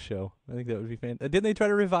Gong Show. I think that would be fantastic. Didn't they try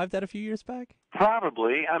to revive that a few years back?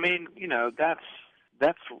 Probably. I mean, you know, that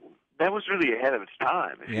was really ahead of its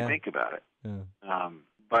time if you think about it. Yeah.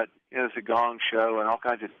 But you know, it's a Gong Show and all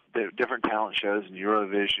kinds of different talent shows and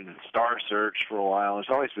Eurovision and Star Search for a while. There's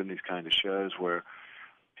always been these kind of shows where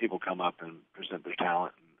people come up and present their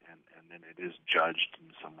talent, and then it is judged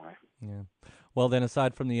in some way. Yeah. Well, then,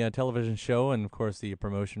 aside from the television show and, of course, the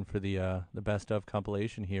promotion for the Best Of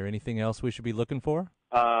compilation here, anything else we should be looking for?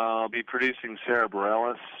 I'll be producing Sarah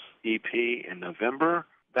Bareilles' EP in November.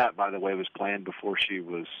 That, by the way, was planned before she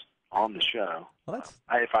was on the show. Well,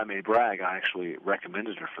 if I may brag, I actually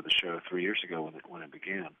recommended her for the show 3 years ago when it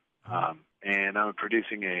began. And I'm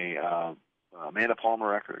producing a Amanda Palmer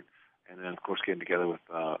record, and then, of course, getting together with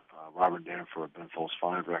Robert Darren for a Ben Folds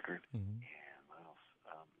 5 record. Mm-hmm.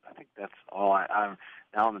 I think that's all. I'm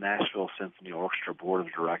now on the Nashville Symphony Orchestra Board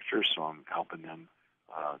of Directors, so I'm helping them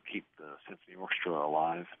keep the symphony orchestra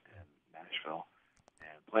alive in Nashville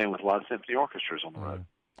and playing with a lot of symphony orchestras on the road.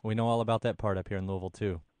 We know all about that part up here in Louisville,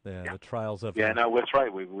 too. The trials of... Yeah, no, that's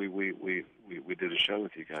right. We did a show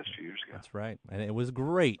with you guys a few years ago. That's right, and it was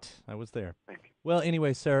great. I was there. Thank you. Well,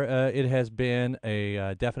 anyway, sir, it has been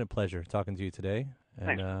a definite pleasure talking to you today.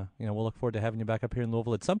 And, you know, we'll look forward to having you back up here in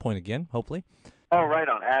Louisville at some point again, hopefully. Oh, right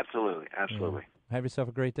on. Absolutely. Absolutely. Have yourself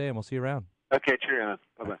a great day, and we'll see you around. Okay, cheerio.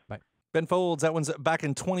 Bye-bye. Bye. Ben Folds, that one's back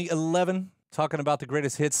in 2011, talking about the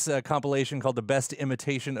greatest hits compilation called The Best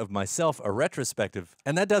Imitation of Myself, a retrospective.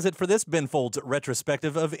 And that does it for this Ben Folds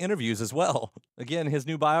retrospective of interviews as well. Again, his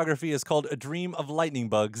new biography is called A Dream of Lightning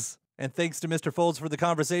Bugs. And thanks to Mr. Folds for the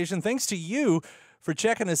conversation. Thanks to you for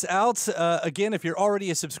checking us out. Again, if you're already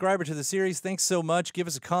a subscriber to the series, thanks so much. Give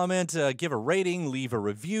us a comment, give a rating, leave a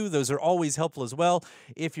review. Those are always helpful as well.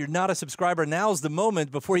 If you're not a subscriber, now's the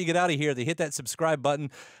moment before you get out of here to hit that subscribe button.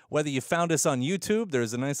 Whether you found us on YouTube,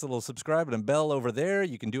 there's a nice little subscribe and a bell over there.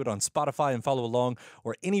 You can do it on Spotify and follow along,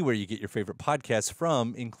 or anywhere you get your favorite podcasts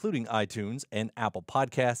from, including iTunes and Apple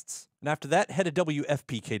Podcasts. And after that, head to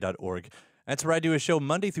WFPK.org. That's where I do a show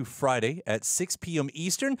Monday through Friday at 6 p.m.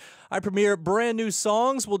 Eastern. I premiere brand new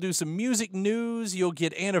songs. We'll do some music news. You'll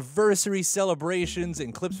get anniversary celebrations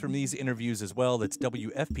and clips from these interviews as well. That's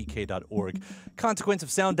WFPK.org.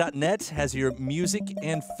 ConsequenceOfSound.net has your music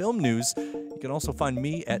and film news. You can also find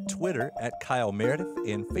me at Twitter at Kyle Meredith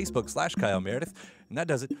and Facebook/Kyle Meredith. And that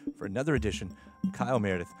does it for another edition of Kyle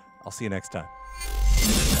Meredith. I'll see you next time.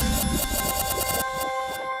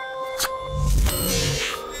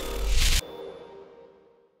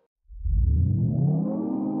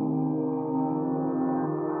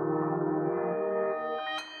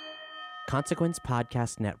 Consequence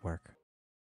Podcast Network.